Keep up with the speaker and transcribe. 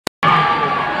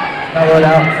mellow it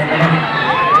out for a minute.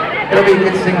 It'll be a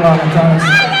good sing along, I promise.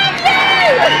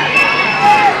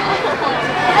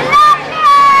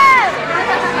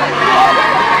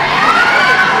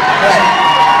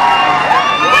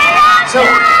 So,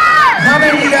 how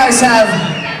many of you guys have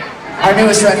our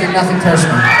newest record, Nothing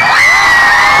Personal?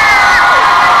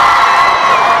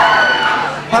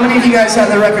 How many of you guys have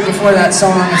the record before that, So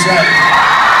Long It's Right?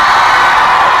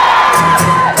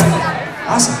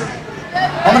 Awesome.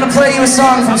 I'm gonna play you a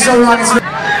song from So Long It's Right.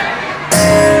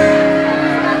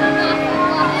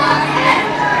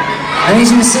 I need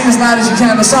you to sing as loud as you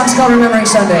can. The song's called Remembering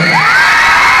Sunday.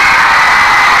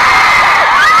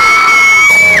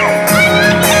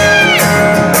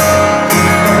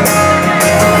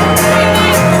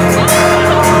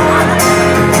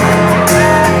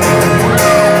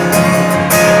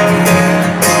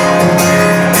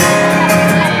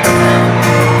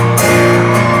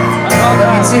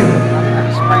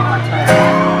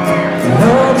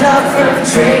 Woke up from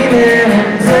dreaming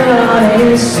and put on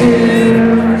his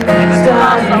shoes.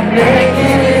 Started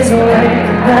making his way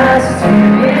past 2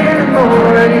 in the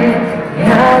morning. He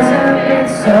hasn't been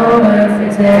sober for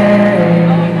days.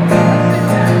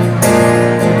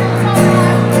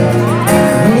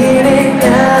 Leaning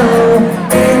now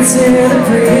into the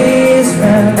breeze,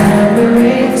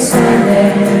 remembering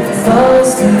Sunday.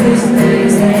 Close to his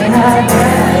knees, they had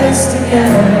breakfast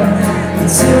together.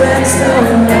 Two eggs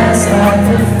don't last like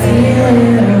the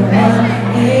feeling of what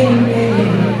he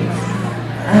needs.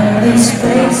 This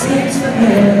place seems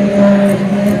familiar to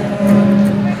him.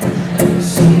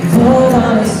 She pulled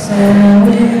on his hand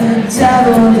with a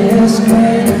devilish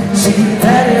grin. She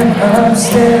led him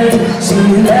upstairs, she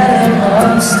led him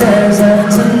upstairs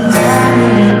until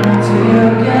time to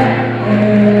get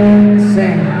in.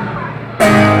 Sing.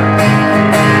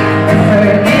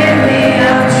 Forgive me,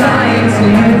 I'm trying to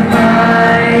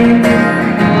find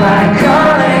my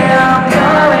calling, I'm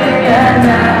calling at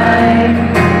night.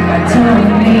 I don't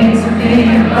need to be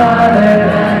bothered,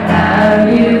 but have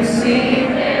you seen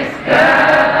this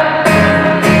girl?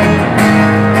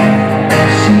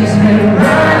 She's been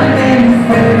running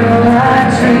through my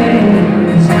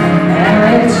dreams, and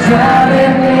it's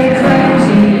driving me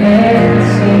crazy, it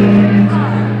seems.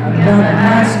 I'm gonna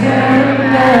ask her to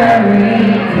marry me.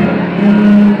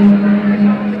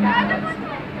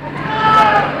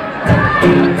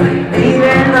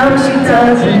 Even though she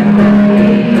doesn't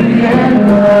believe in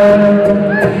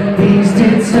love, he's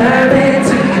determined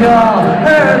to call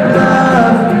her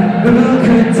bluff. Who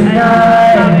could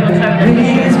deny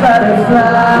these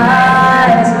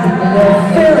butterflies? They're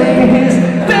filling his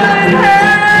head.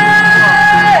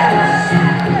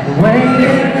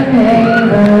 Waiting the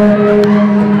neighbors,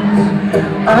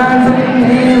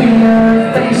 unfamiliar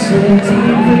faces. He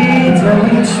bleeds though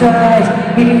he tries.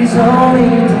 He's only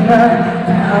denied.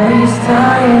 Now he's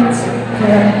trying to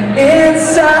get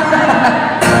inside.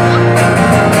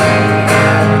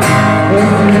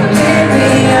 Forgive me,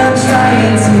 I'm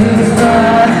trying to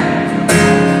find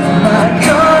my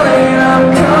calling, I'm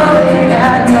calling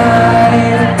at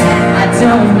night. I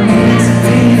don't need to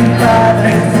be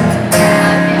bothered.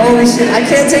 Holy shit, I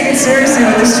can't take it seriously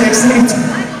when this chick sings.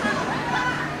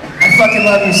 I fucking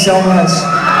love you so much.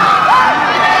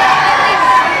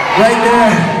 Right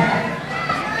there.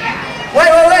 Wait.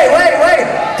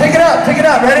 Pick it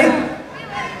up, ready?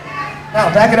 No,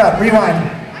 back it up, rewind.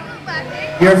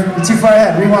 You're too far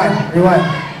ahead, rewind.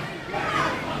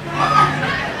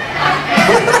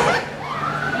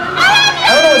 I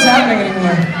don't know what's happening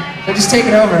anymore. They're just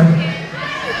taking over.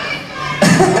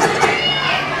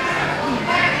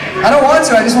 I don't want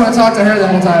to, I just want to talk to her the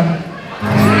whole time.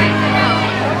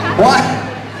 Why?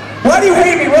 Why do you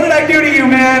hate me? What did I do to you,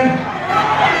 man?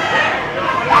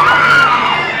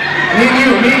 Me and you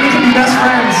can be best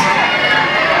friends.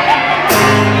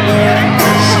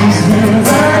 She's been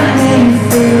running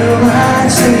through my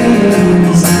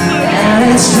dreams, and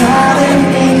it's driving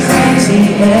me crazy,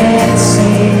 it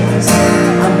seems.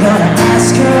 I'm gonna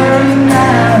ask her to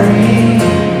marry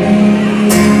me.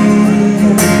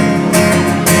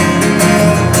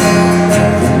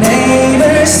 The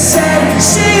neighbor said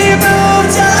she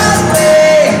moved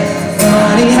away.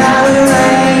 Funny how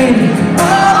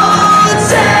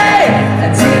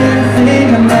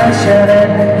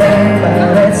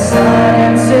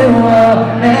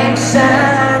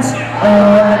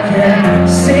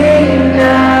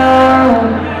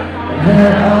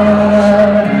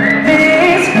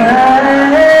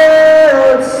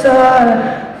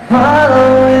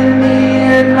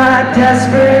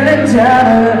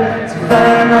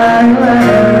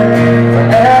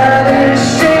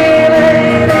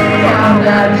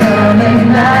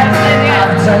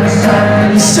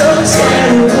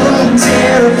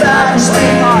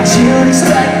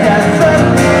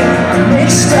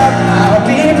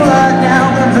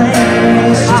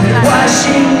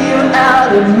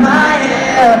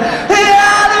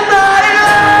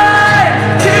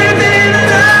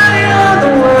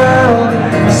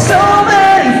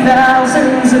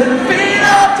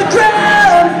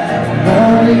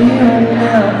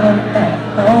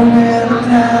alone in the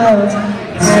clouds,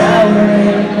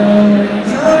 towering over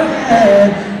your head.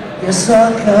 Guess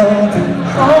I'll go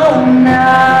home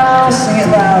now. Sing it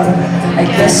loud. I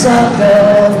guess I'll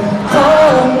go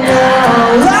home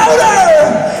now. Louder!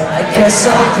 I guess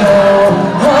I'll go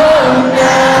home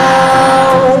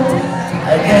now. I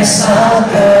guess I'll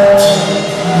go.